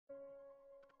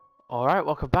Alright,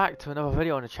 welcome back to another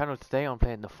video on the channel. Today I'm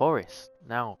playing The Forest.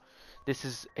 Now, this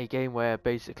is a game where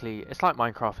basically, it's like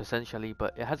Minecraft essentially,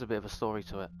 but it has a bit of a story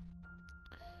to it.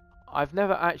 I've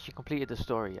never actually completed the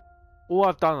story. All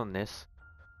I've done on this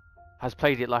has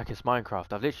played it like it's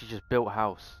Minecraft. I've literally just built a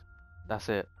house. That's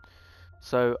it.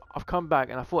 So, I've come back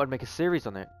and I thought I'd make a series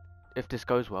on it, if this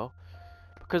goes well.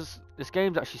 Because this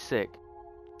game's actually sick.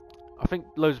 I think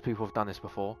loads of people have done this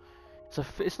before.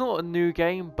 It's not a new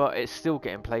game, but it's still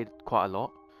getting played quite a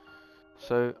lot.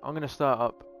 So I'm going to start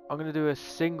up. I'm going to do a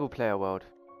single player world.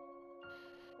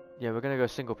 Yeah, we're going to go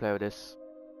single player with this.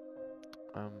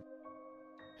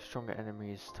 Stronger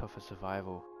enemies, tougher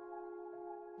survival.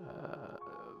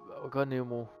 We'll go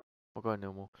normal. We'll go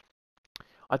normal.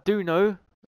 I do know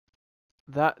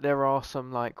that there are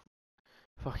some like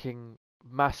fucking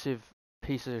massive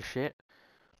pieces of shit.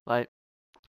 Like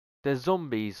there's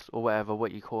zombies or whatever,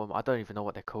 what you call them. I don't even know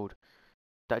what they're called.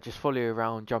 That just follow you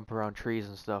around, jump around trees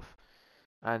and stuff,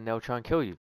 and they'll try and kill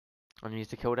you. And you need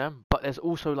to kill them. But there's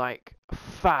also like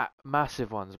fat,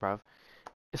 massive ones, bruv.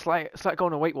 It's like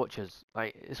going on Weight Watchers.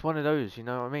 Like it's one of those, you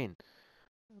know what I mean?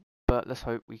 But let's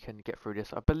hope we can get through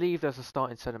this. I believe there's a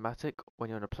starting cinematic when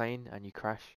you're on a plane and you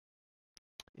crash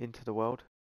into the world.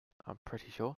 I'm pretty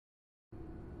sure.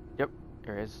 Yep,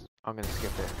 there is. I'm gonna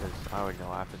skip it because I already know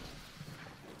what happens.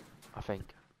 I think.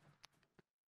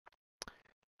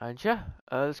 And yeah,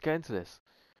 let's get into this.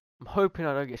 I'm hoping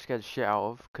I don't get scared shit out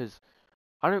of because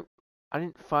I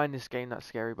didn't find this game that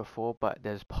scary before, but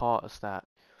there's parts that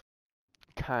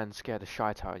can scare the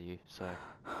shite out of you, so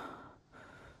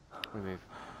we move.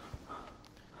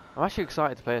 I'm actually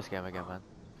excited to play this game again, man.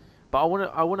 But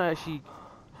I wanna actually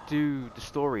do the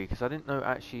story because I didn't know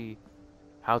actually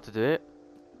how to do it.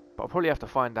 But I'll probably have to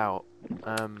find out.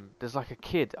 There's like a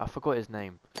kid, I forgot his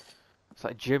name. It's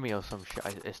like Jimmy or some shit.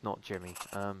 It's not Jimmy.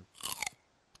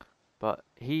 But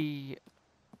he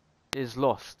is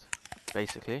lost,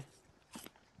 basically.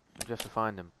 You have to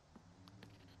find him.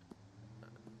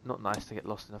 Not nice to get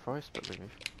lost in the forest, but we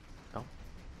move. Oh, well,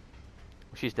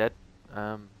 she's dead.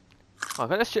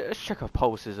 Okay, let's check her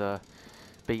pulse is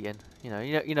beating. You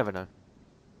never know.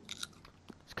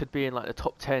 This could be in like the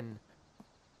top 10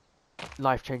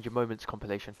 life-changing moments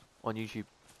compilation on YouTube.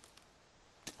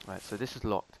 Right, so this is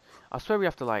locked. I swear we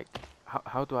have to like.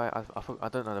 How do I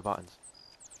don't know the buttons.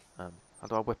 How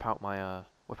do I whip out my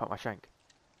shank?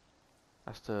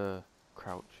 That's to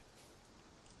crouch.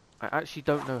 I actually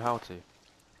don't know how to.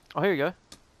 Oh, here we go.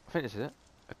 I think this is it.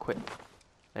 Equip.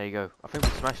 There you go. I think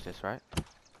we smashed this, right?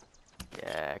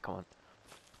 Yeah, come on.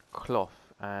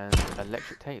 Cloth and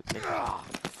electric tape.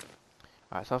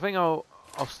 Alright, so I think I'll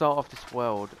start off this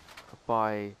world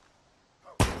by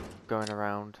going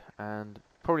around and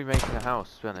probably making a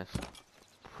house, to be honest.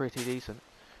 Pretty decent.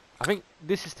 I think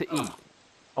this is to eat.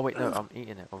 Oh wait, no, I'm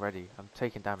eating it already. I'm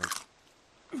taking damage.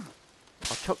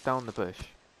 I'll chop down the bush.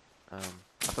 I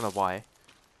don't know why.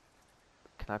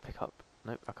 Can I pick up?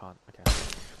 Nope, I can't. Okay.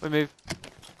 We move.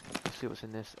 Let's see what's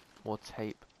in this. More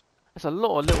tape. There's a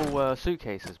lot of little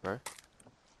suitcases, bro.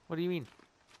 What do you mean?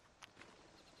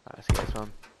 Right, let's get this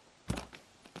one.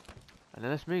 And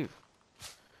then let's move.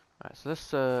 Right, so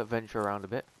let's venture around a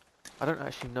bit. I don't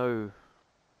actually know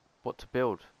what to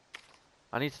build.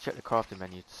 I need to check the crafting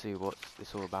menu to see what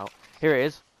it's all about. Here it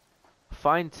is.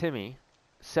 Find Timmy.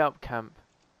 Set up camp.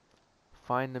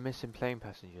 Find the missing plane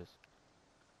passengers.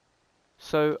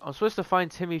 So, I'm supposed to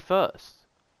find Timmy first.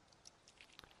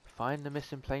 Find the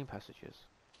missing plane passengers.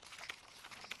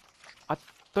 I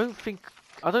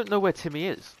don't know where Timmy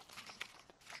is.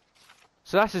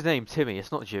 So that's his name, Timmy.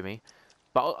 It's not Jimmy.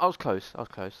 But I was close. I was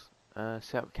close.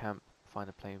 Set up camp. Find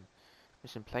a plane.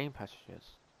 Missing plane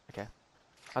passengers. Okay.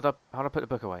 How do I put the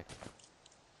book away?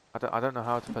 I don't know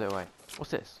how to put it away. What's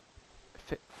this?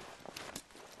 Got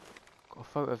a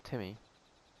photo of Timmy.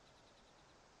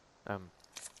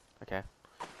 Okay.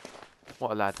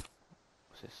 What a lad.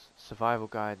 What's this? Survival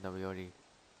guide. No, we already.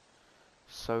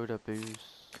 Soda,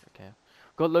 booze. Okay.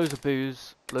 Got loads of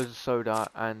booze, loads of soda,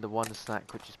 and the one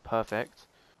snack which is perfect.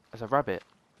 There's a rabbit.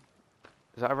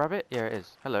 Is that a rabbit? Yeah, it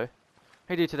is. Hello.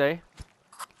 How you do today?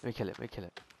 Let me kill it. Let me kill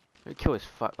it. Let me kill this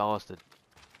fat bastard.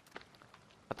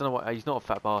 I don't know what. He's not a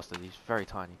fat bastard. He's very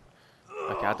tiny.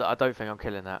 Okay, I don't think I'm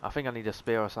killing that. I think I need a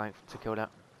spear or something to kill that.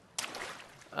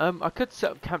 I could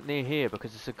set up camp near here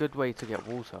because it's a good way to get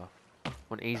water.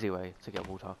 One easy way to get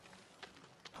water.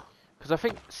 Because I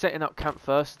think setting up camp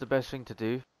first is the best thing to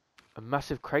do. A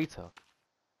massive crater.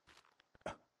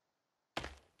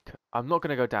 I'm not going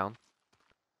to go down.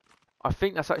 I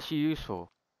think that's actually useful.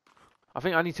 I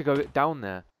think I need to go down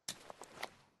there.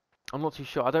 I'm not too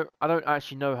sure. I don't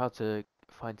actually know how to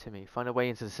find Timmy. Find a way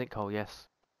into the sinkhole, yes.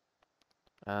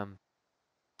 Um,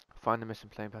 find the missing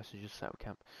plane passengers. Set up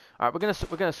camp. All right,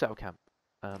 we're gonna set up camp.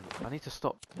 I need to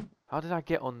stop. How did I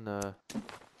get on the?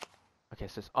 Okay,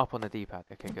 so it's up on the D-pad.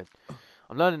 Okay, good.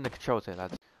 I'm learning the controls here,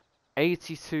 lads.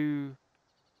 82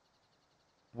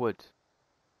 wood.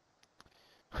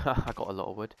 I got a lot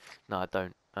of wood. No, I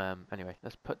don't. Anyway,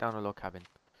 let's put down a log cabin.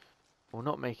 We'll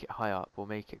not make it high up. We'll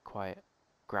make it quite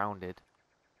grounded.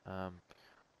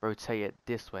 Rotate it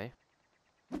this way.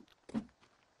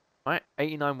 Alright,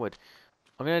 89 wood.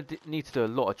 I'm going to need to do a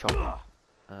lot of chopping.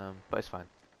 But it's fine.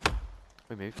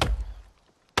 We move.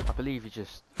 I believe you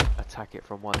just attack it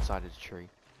from one side of the tree.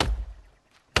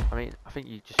 I mean, I think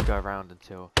you just go around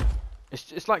until...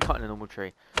 It's like cutting a normal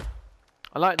tree.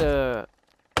 I like the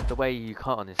way you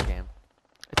cut on this game.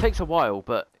 It takes a while,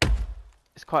 but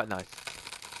it's quite nice.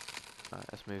 Alright,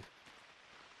 let's move.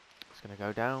 It's going to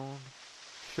go down.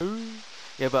 Shoo.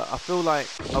 Yeah, but I feel like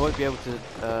I won't be able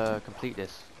to complete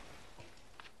this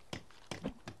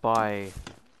by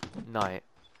night.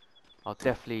 I'll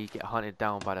definitely get hunted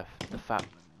down by the fat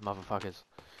motherfuckers.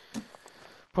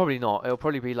 Probably not. It'll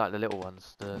probably be like the little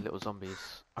ones, the little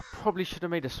zombies. I probably should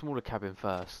have made a smaller cabin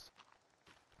first.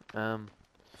 Kind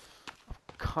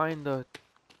of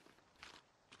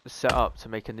set up to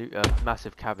make a new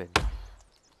massive cabin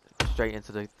straight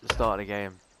into the start of the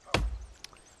game.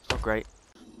 It's not great.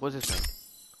 What does this mean?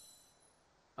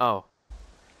 Oh,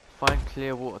 find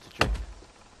clear water to drink.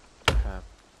 Okay.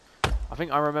 I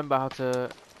think I remember how to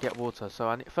get water.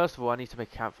 So first of all, I need to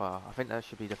make a campfire. I think that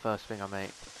should be the first thing I make.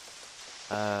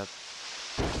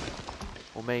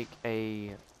 We'll make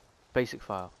a basic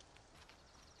fire.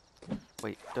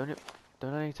 Wait, don't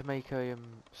I need to make a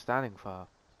standing fire?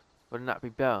 Wouldn't that be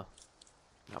better?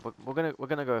 No, we're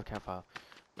gonna go with campfire.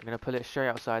 We're gonna put it straight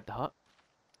outside the hut,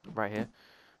 right here.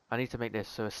 I need to make this.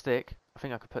 So a stick. I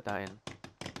think I could put that in.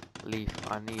 Leaf.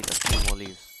 I need a few more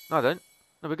leaves. No, I don't.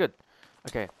 No, we're good.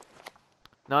 Okay.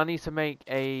 Now I need to make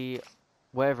a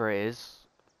whatever it is.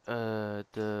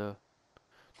 The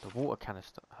water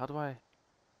canister. How do I?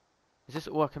 Is this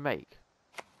all I can make?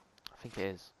 I think it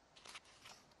is.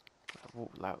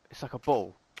 Like, it's like a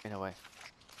bowl in a way.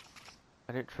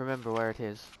 I don't remember where it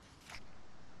is.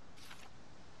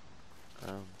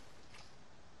 I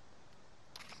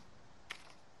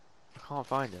can't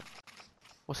find it.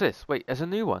 What's this? Wait, there's a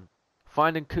new one.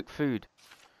 Find and cook food.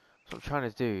 That's what I'm trying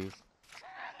to do.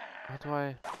 How do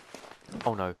I...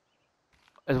 Oh no.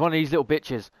 There's one of these little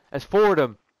bitches. There's 4 of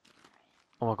them.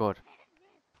 Oh my god.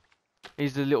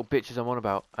 These are the little bitches I'm on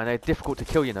about. And they're difficult to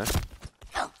kill, you know.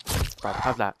 Right,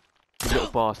 have that. You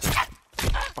little bastard.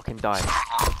 Fucking die.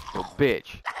 Little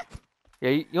bitch. Yeah,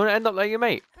 you want to end up like your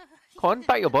mate? Come on,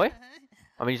 back your boy.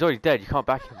 I mean, he's already dead. You can't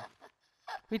back him.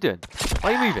 What are you doing?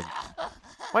 Why are you moving?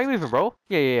 Why are you moving, bro?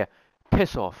 Yeah.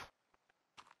 Piss off.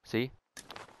 See?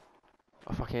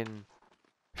 I fucking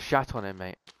shat on him,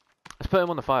 mate. Let's put him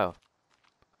on the fire.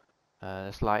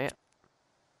 Let's light it.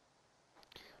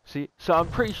 See? So I'm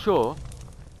pretty sure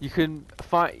you can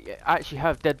actually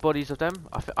have dead bodies of them.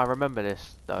 I remember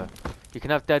this, though. You can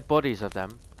have dead bodies of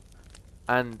them.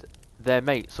 And their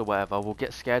mates or whatever will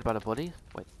get scared by the bodies.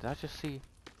 Wait, did I just see...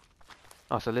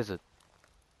 Oh, it's a lizard.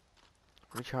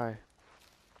 Let me try.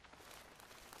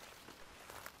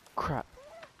 Crap.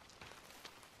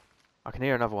 I can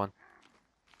hear another one.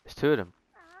 There's 2 of them.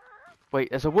 Wait,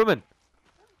 there's a woman!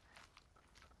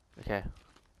 Okay.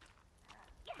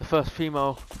 The first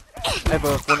female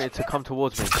ever wanted to come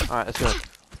towards me. Alright, let's go.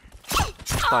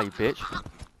 Die, you bitch.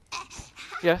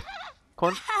 Yeah. Come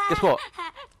on. Guess what?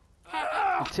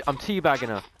 I'm teabagging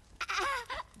her.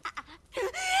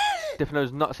 Dipping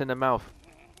those nuts in the mouth.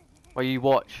 While you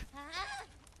watch.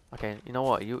 Okay, you know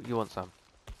what? You want some.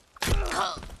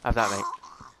 Have that, mate.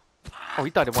 Oh, he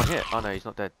died in 1 hit. Oh no, he's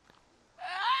not dead.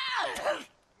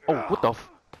 Oh, what the f...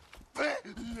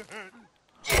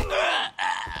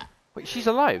 Wait, she's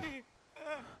alive?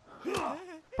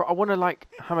 Bro, I want to, like,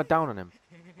 hammer down on him.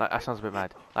 Like, that sounds a bit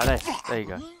mad. Like this. There you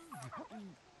go.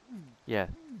 Yeah.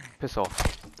 Piss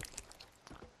off.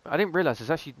 I didn't realise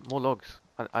there's actually more logs.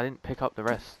 I didn't pick up the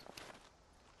rest.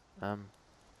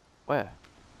 Where?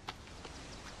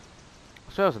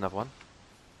 I swear there was another one.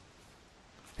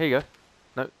 Here you go.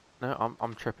 No,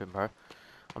 I'm tripping, bro.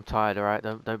 I'm tired, alright?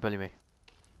 Don't bully me.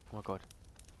 Oh my god.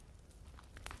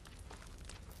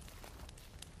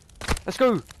 Let's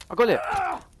go! I got it!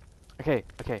 Okay.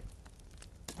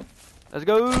 Let's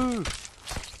go!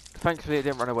 Thankfully it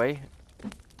didn't run away.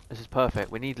 This is perfect.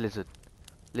 We need lizard.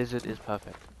 Lizard is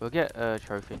perfect. We'll get a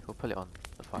trophy. We'll put it on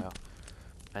the fire.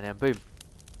 And then boom.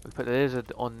 We put the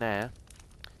lizard on there.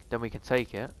 Then we can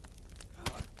take it.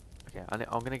 Okay,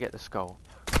 I'm going to get the skull.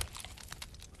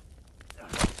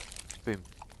 Boom.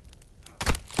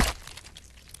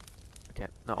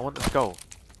 Okay, no, I want the skull.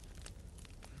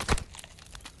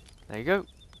 There you go.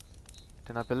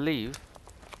 Then I believe...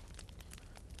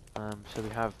 so we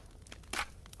have...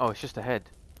 Oh, it's just a head.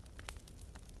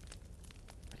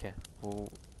 Okay,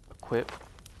 we'll equip.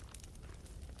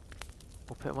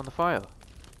 We'll put him on the fire.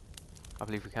 I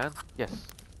believe we can. Yes.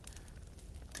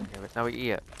 Okay, but now we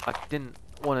eat it. I didn't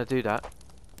want to do that.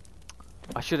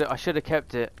 I should have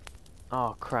kept it.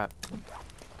 Oh crap.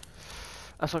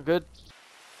 That's not good.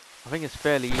 I think it's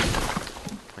fairly easy.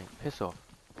 Mate, piss off.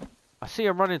 I see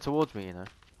him running towards me, you know.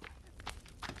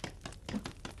 Do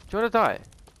you want to die?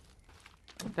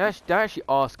 They're actually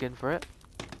asking for it.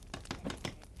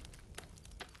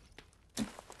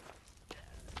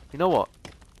 You know what?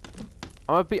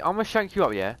 I'm gonna shank you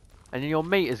up, yeah? And then your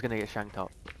mate is gonna get shanked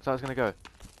up. So it's gonna go.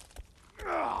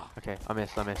 Okay, I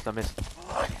missed.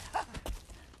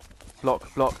 Block.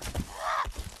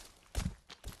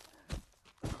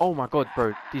 Oh my god,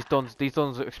 bro. These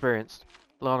dons are experienced.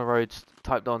 Lana Rhodes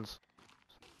type dons.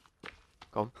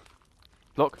 Go on.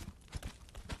 Block.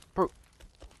 Bro.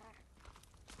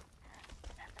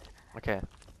 Okay.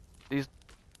 These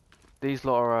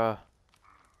lot are a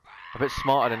bit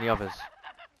smarter than the others.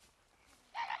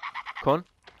 Come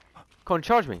on,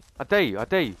 charge me. I dare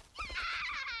you.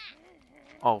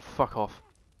 Oh, fuck off.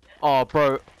 Oh,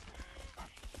 bro.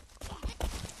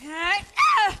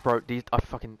 Bro, I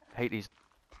fucking hate these.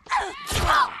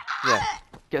 Yeah,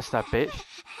 get stabbed, bitch.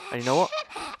 And you know what?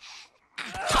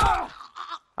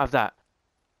 Have that.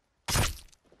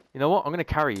 You know what? I'm gonna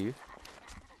carry you.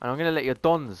 And I'm gonna let your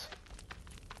dons. I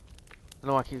don't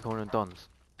know why I keep calling them dons.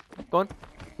 Go on.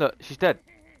 Look, she's dead.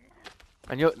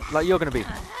 And you're gonna be.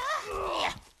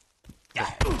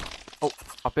 Oh,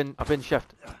 I've been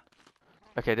chefed.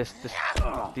 Okay,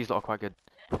 these lot are quite good.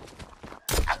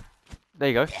 There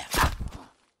you go.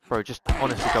 Bro, just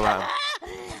honestly go at him.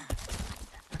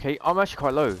 Okay, I'm actually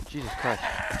quite low. Jesus Christ.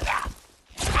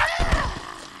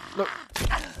 Look.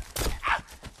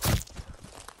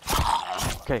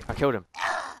 Okay, I killed him.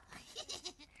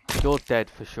 You're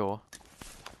dead for sure.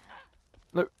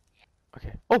 Look.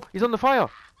 Okay. Oh, he's on the fire.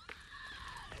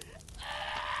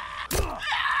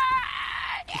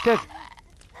 He's dead.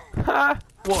 Ha!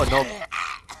 What a knob.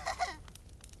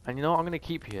 And you know what? I'm going to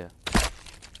keep you here.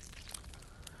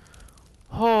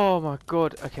 Oh my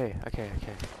god. Okay.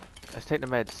 Let's take the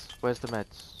meds. Where's the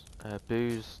meds?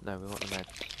 Booze. No, we want the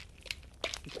meds.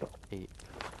 Eat.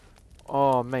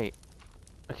 Oh, mate.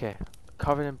 Okay.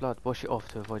 Covered in blood. Wash it off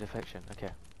to avoid infection.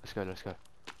 Okay. Let's go.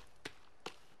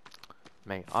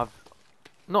 Mate, I've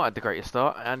not had the greatest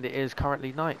start, and it is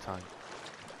currently night time.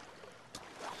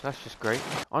 So that's just great.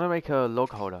 I want to make a log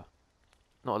holder.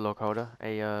 Not a log holder.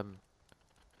 A,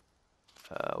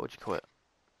 what do you call it?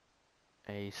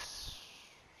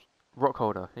 Rock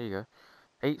holder. Here you go.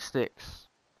 8 sticks.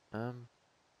 I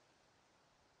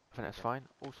think that's fine.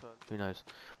 Also, who knows?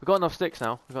 We've got enough sticks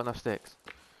now. I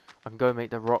can go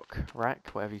make the rock rack,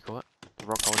 whatever you call it. The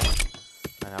rock holder.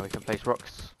 And now we can place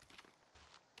rocks.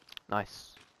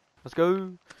 Nice. Let's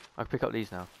go. I can pick up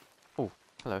these now. Oh,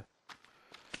 hello.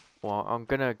 Well, I'm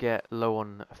gonna get low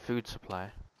on food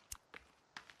supply.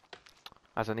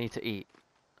 As I need to eat.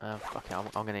 Okay,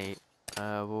 I'm gonna eat.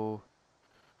 Well...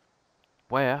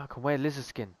 I can wear lizard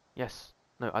skin. Yes.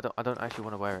 No, I don't actually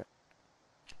want to wear it.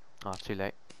 Ah, too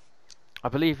late. I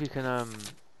believe you can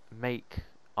make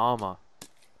armor.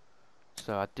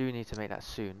 So I do need to make that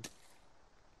soon.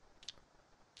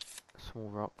 Small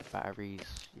rock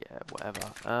batteries. Yeah,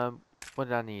 whatever. What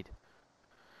did I need?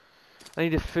 I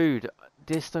needed food.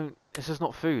 This is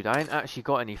not food. I ain't actually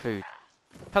got any food.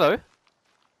 Hello.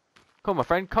 Come on, my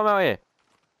friend. Come out here.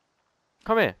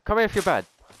 Come here if you're bad.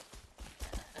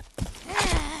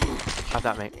 Have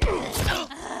that, mate.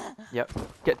 Yep.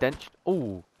 Get denched.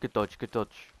 Ooh, good dodge.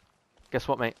 Guess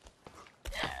what, mate?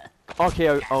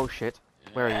 RKO. Oh, shit.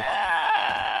 Where are you?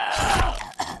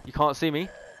 You can't see me?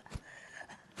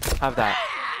 Have that.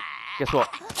 Guess what?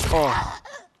 Oh.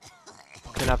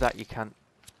 You can have that, you can't.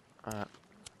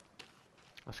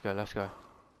 Let's go.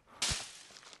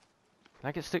 Can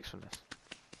I get sticks from this?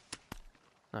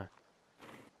 No.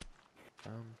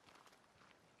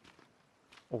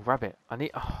 Oh, rabbit. I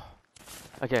need... Oh.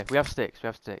 Okay, we have sticks.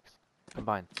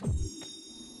 Combine.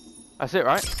 That's it,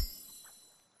 right?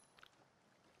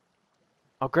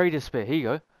 Upgraded spear. Here you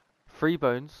go. 3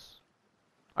 bones.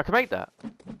 I can make that.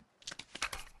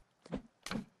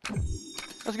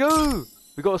 Let's go!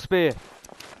 We got a spear.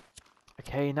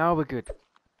 Okay, now we're good.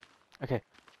 Okay.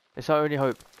 It's our only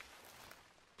hope.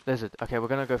 Lizard. Okay, we're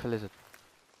gonna go for lizard.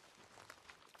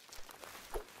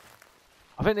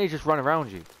 I think they just run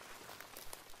around you.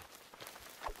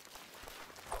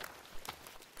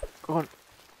 Come on.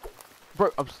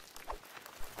 Bro,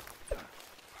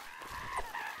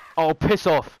 oh, piss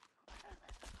off!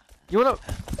 You wanna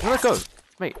go,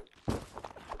 mate?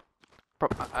 Bro,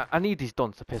 I need these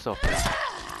dons to piss off.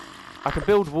 I can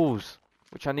build walls,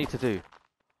 which I need to do.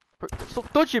 Bro,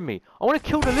 stop dodging me! I want to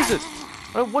kill the lizard.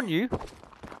 I don't want you.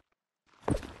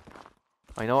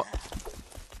 Oh, you know what?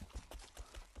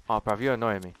 Oh, bruv, you're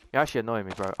annoying me. You're actually annoying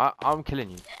me, bro. I'm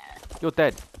killing you. You're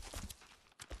dead.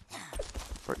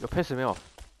 Bro, you're pissing me off.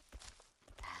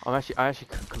 I actually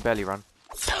can barely run.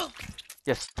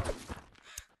 Yes.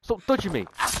 Stop dodging me.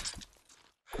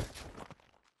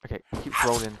 Okay, keep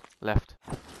rolling left.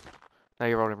 Now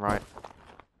you're rolling right.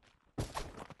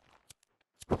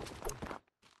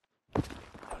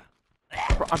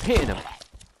 Bro, I'm hitting him.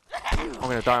 I'm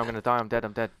gonna die, I'm dead,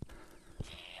 I'm dead.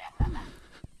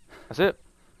 That's it.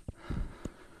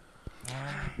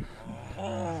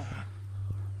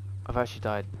 I've actually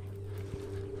died.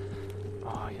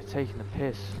 Oh, you're taking the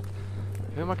piss.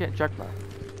 Who am I getting jagged by?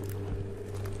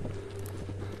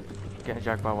 Getting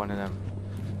jagged by one of them.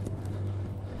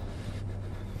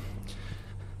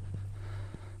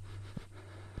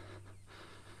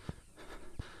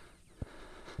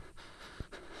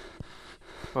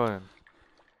 Well then.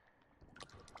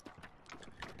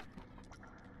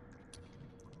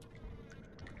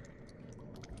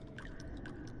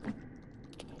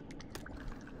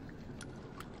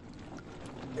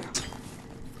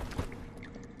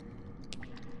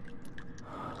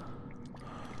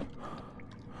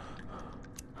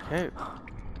 Okay.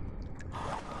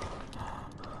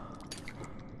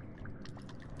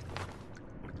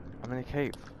 I'm in a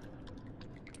cave.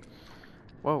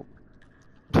 Whoa.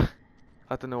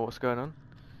 I don't know what's going on.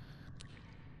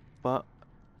 But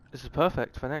this is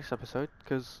perfect for next episode,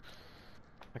 because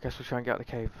I guess we'll try and get out of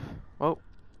the cave. Well,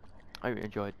 I hope you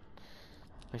enjoyed.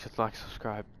 Make sure to like,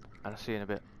 subscribe, and I'll see you in a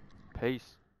bit.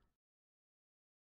 Peace.